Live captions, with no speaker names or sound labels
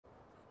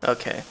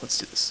Okay, let's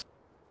do this.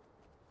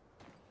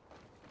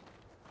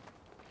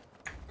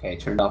 Okay,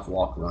 turned off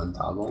walk run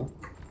toggle.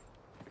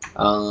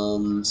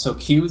 So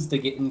Q is to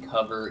get in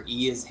cover,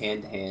 E is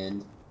hand to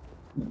hand,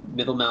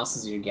 middle mouse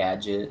is your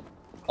gadget,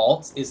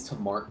 Alt is to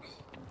mark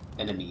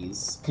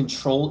enemies,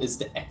 Control is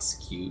to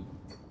execute,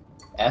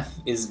 F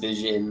is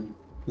vision,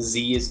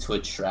 Z is to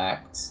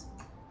attract,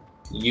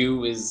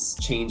 U is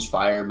change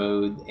fire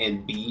mode,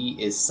 and B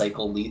is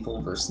cycle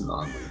lethal versus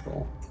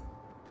non-lethal.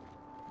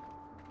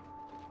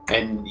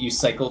 And you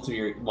cycle through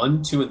your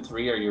 1, 2, and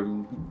 3 are your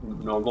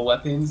normal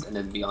weapons, and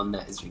then beyond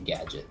that is your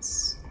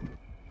gadgets.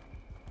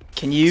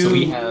 Can you? So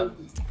we have.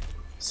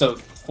 So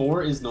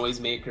 4 is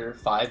noisemaker,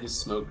 5 is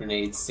smoke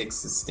grenade,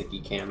 6 is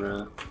sticky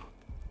camera,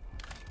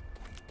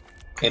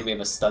 and we have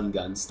a stun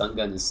gun. Stun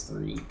gun is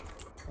 3.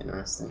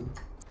 Interesting.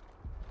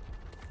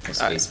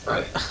 Alright,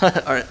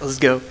 alright, let's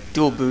go.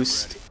 Dual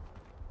boost.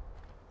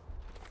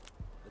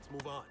 Let's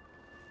move on.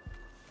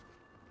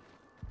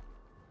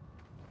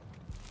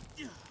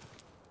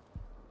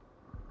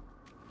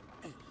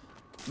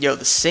 Yo,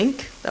 the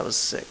sync? That was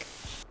sick.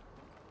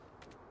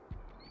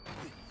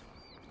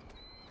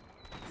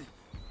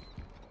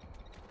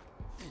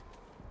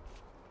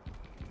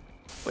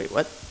 Wait,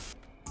 what?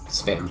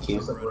 Spam Q.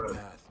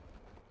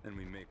 Then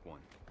we make one.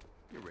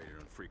 You're rated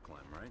on free climb,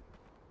 right?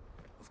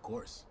 Of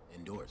course,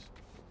 indoors.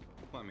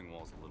 Climbing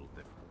wall's a little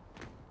different.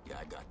 Yeah,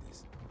 I got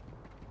this.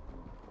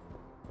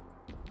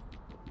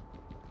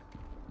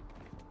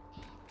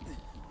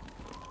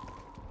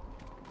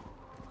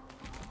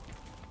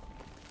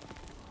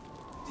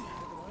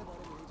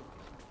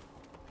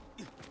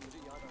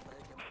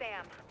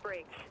 Sam,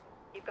 Briggs,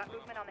 you've got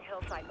movement on the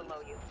hillside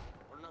below you.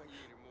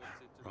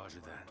 Roger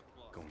that.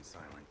 Going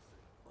silent.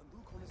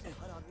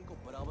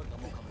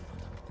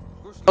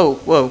 Oh,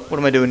 whoa, what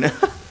am I doing now?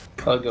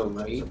 I'll go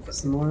right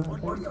some more.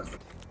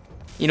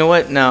 You know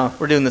what? No,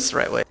 we're doing this the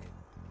right way.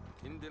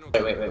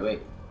 Wait.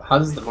 How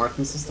does the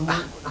marking system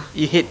work?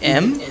 You hit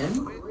M?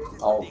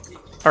 Alt.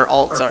 Or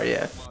Alt, sorry,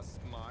 yeah.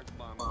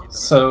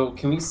 So,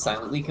 can we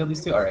silently kill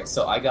these two? Alright,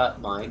 so I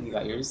got mine, you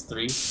got yours.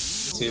 3,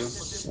 2,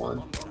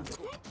 1.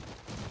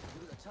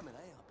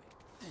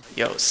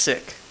 Yo,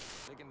 sick.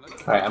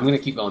 Alright, I'm gonna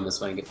keep going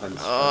this way and get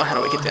punished. Oh, how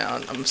do I get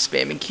down? I'm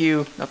spamming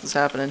Q. Nothing's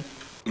happening.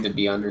 Need to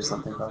be under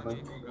something,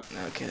 probably.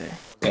 Okay.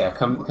 Yeah,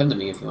 come to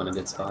me if you want a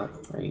good spot.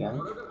 There you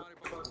go.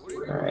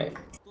 Alright.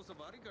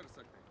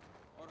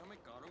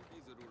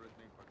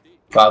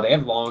 Wow, they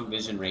have long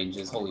vision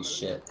ranges. Holy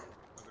shit.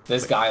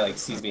 This guy like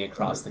sees me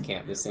across the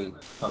camp. This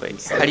ain't fucking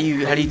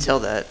Wait, how do you tell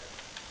that?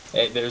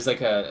 There's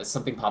like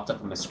something popped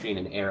up on my screen,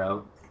 an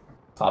arrow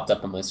popped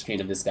up on my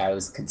screen of this guy who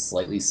could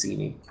slightly see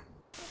me.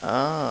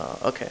 Oh,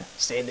 okay.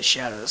 Stay in the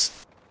shadows.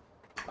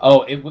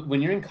 Oh,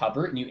 when you're in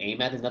cover and you aim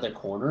at another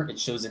corner, it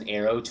shows an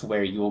arrow to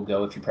where you will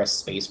go if you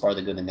press spacebar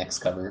to go to the next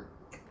cover.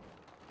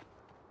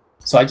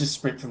 So I just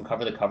sprint from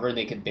cover to cover and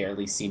they can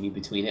barely see me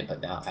between it,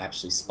 but now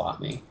actually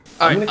spot me.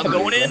 Alright, I'm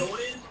going in.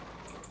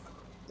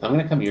 I'm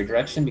gonna come your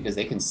direction because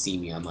they can see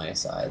me on my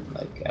side,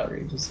 like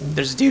outrageously.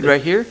 There's a dude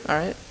right here.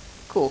 Alright.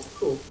 Cool.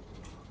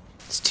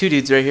 It's 2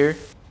 dudes right here.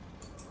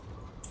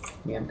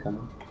 Yeah, I'm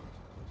coming.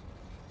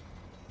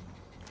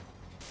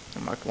 I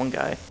marked 1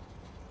 guy.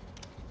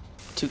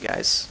 2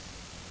 guys.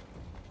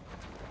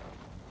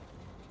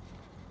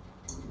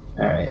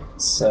 Alright,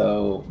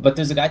 so... But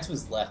there's a guy to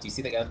his left. You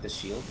see the guy with the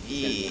shield?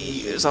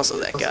 There's also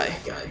that guy.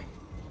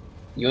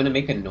 You want to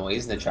make a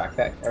noise and attract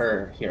that?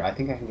 Or, here, I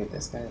think I can get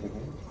this guy over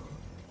here.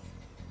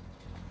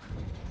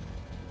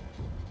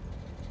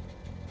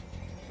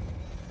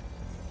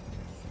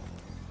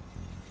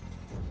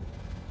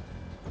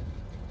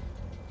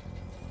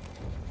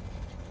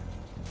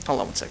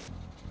 Hold on 1 sec.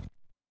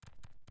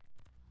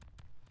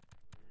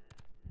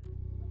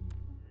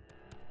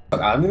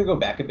 Okay, I'm gonna go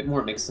back a bit more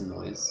and make some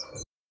noise.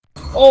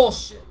 Oh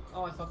shit!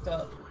 Oh, I fucked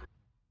up.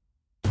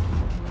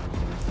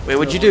 Wait,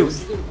 what'd you do?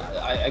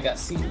 I got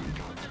seen.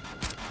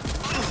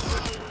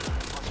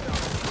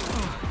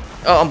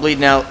 Oh, I'm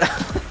bleeding out.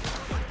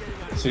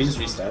 Should we just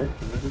restart?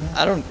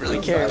 I don't really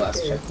care.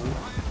 Last checkpoint.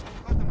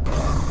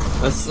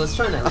 Let's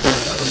try and the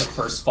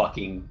first part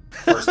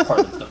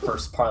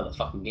of the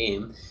fucking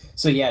game.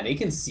 So yeah, they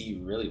can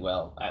see really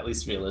well. At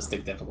least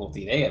realistic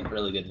difficulty. They have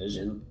really good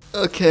vision.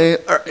 Okay,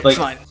 alright, Like,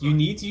 fine. you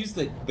need to use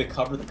the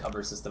cover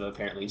system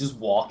apparently. Just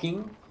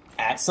walking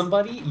at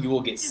somebody, you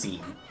will get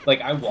seen. Like,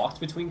 I walked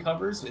between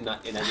covers and I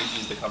didn't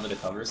use the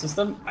cover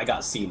system. I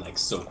got seen like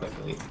so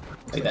quickly.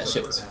 Like that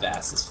shit was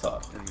fast as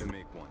fuck. And we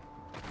make one.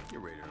 You're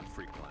rated on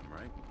free climb,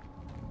 right?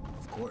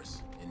 Of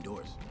course,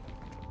 indoors.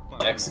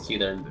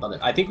 Execute our other.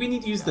 I think we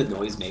need to use the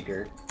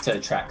noisemaker to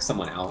attract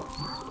someone out.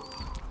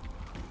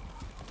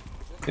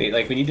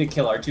 Like, we need to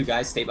kill our 2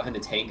 guys, stay behind the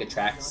tank,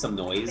 attract some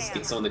noise,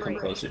 get someone to come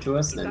closer to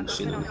us, and then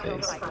shoot them in the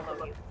face.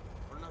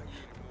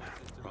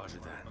 Roger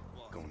that.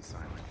 Going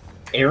silent.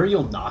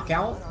 Aerial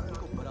knockout?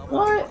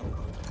 What?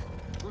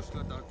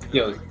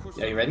 Yo,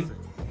 are you ready?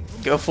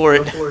 Go for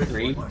it.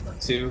 3,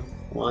 2,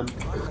 1.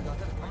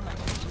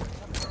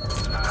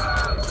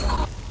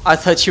 I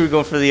thought you were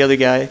going for the other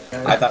guy.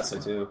 I thought so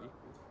too.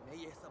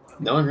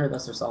 No one heard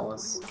us or saw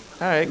us.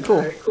 Alright, cool.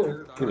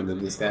 I'm gonna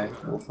move this guy a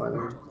little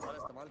farther.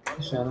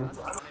 Shadow.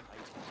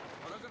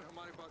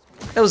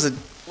 That was a...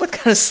 What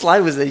kind of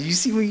slide was that? You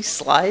see me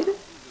slide?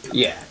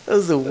 Yeah. That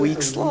was a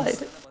weak slide.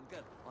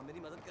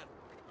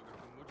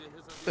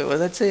 Wait, what did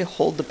that say?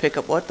 Hold to pick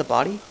up what? The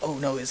body? Oh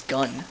no, his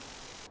gun.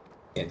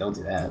 Yeah, don't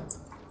do that.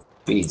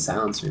 We need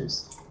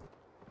silencers.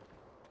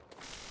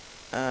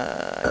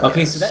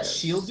 Okay, so that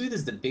shield dude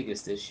is the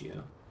biggest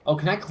issue. Oh,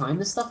 can I climb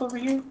this stuff over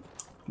here?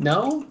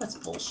 No? That's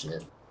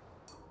bullshit.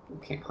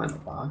 We can't climb the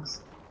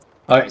box.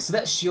 Alright, so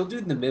that shield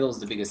dude in the middle is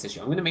the biggest issue.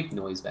 I'm gonna make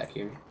noise back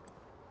here.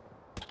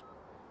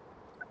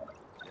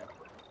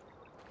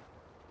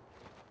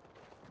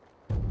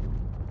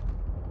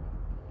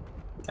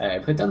 Alright,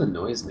 I put down the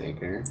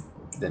noisemaker.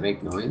 Did that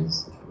make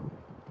noise?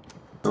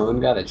 No one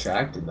got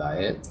attracted by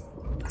it.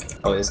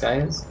 Oh, this guy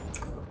is?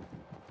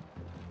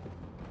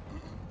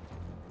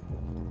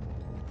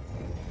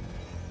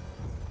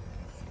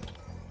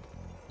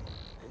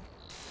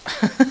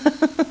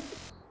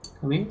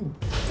 Come here.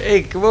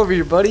 Hey, come over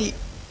here, buddy.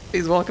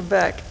 He's walking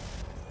back.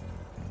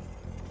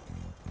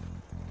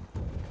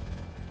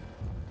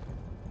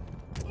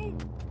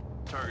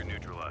 Target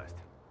neutralized.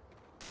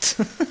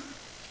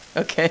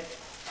 Okay.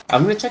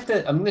 I'm gonna check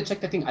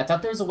the thing. I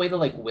thought there was a way to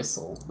like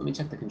whistle. Let me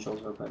check the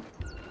controls real quick.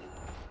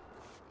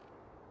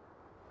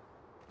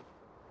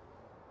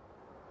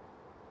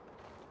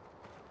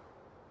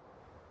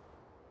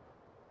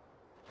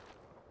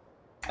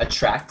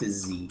 Attract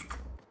is Z.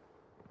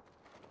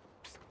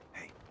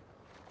 Hey.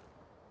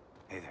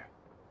 Hey there.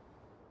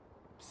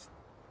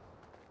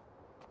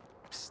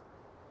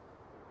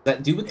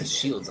 That dude with the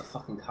shield's a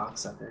fucking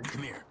cocksucker.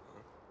 Come here.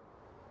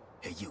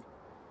 Hey, you.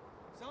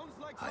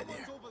 Hi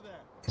there.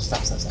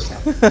 Stop.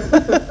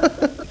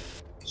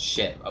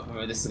 Shit. Oh,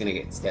 remember, this is gonna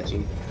get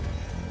sketchy.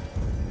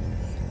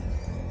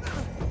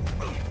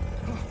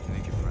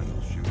 Think your friend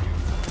will shoot you?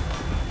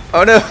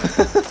 Oh no.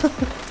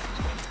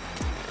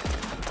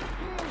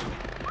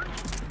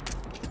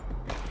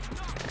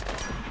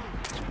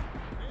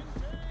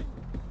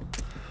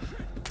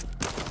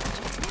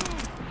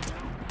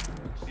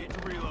 Need to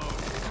reload.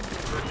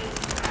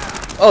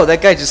 Oh,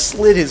 that guy just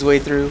slid his way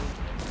through.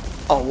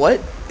 Oh,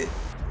 what?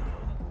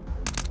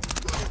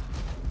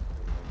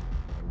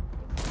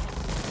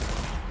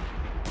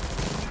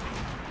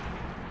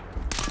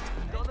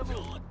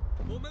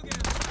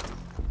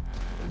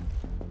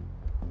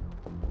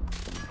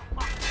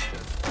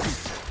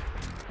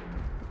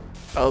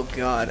 Oh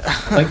god.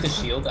 I like the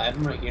shield. I have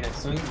him right here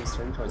next to me. He's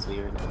turning towards me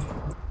right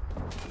now.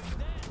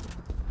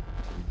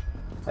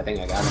 I think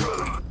I got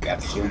him.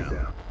 Got the shield.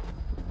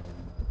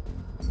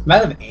 I'm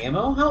out of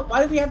ammo? How?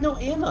 Why do we have no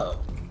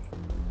ammo?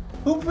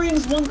 Who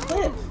brings one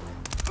clip?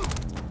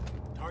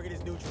 Target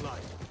is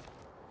neutralized.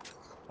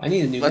 I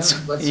need a new gun.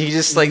 You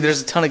just like,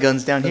 there's a ton of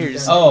guns down here.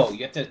 Just... Oh,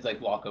 you have to like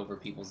walk over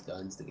people's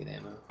guns to get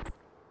ammo.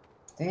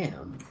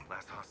 Damn.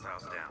 Last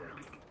hostiles down.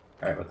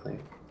 Alright, we're clear.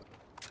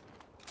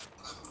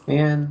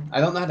 Man,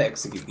 I don't know how to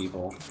execute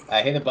people.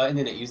 I hit a button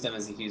and it used them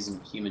as a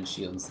human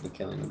shield instead of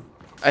killing them.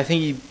 I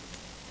think you...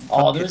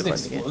 Oh, there's an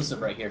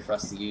explosive right here for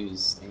us to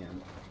use.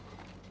 Damn.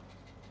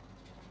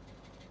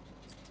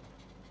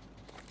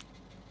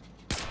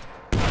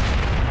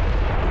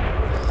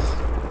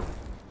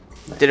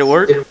 Did it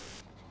work?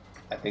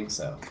 I think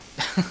so.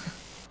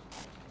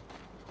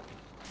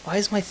 Why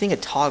is my thing a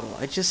toggle?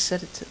 I just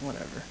set it to...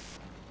 whatever.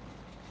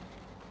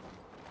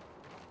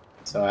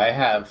 So I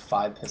have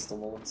 5 pistol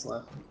bullets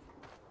left.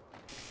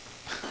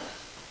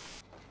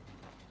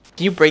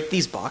 Can you break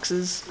these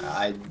boxes?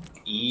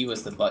 E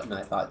was the button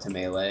I thought to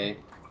melee.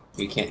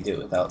 We can't do it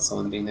without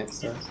someone being next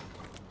to us.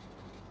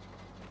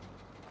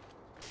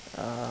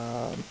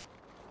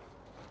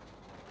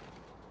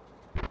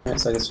 Alright,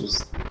 so I guess we're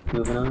just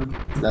moving on.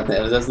 Nothing.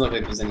 It doesn't look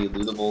like there's any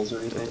lootables or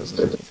anything. It doesn't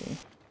do anything.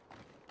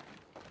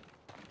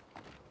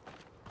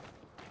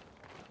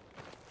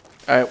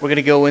 Alright, we're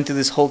gonna go into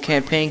this whole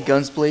campaign,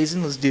 guns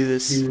blazing. Let's do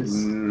this.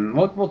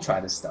 We'll try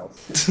to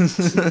stealth.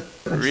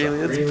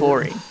 Really? That's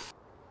boring.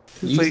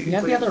 You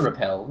have the other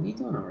rappel. What are you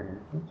doing over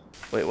here?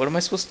 Wait, what am I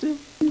supposed to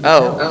do?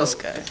 Oh, this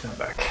guy.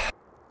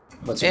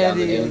 What's your down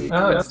to do?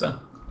 Oh, it's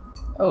done.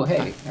 Oh,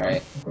 hey.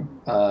 Alright.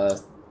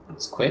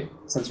 Let's quit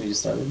since we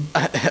just started.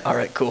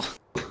 Alright, cool.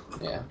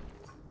 Yeah.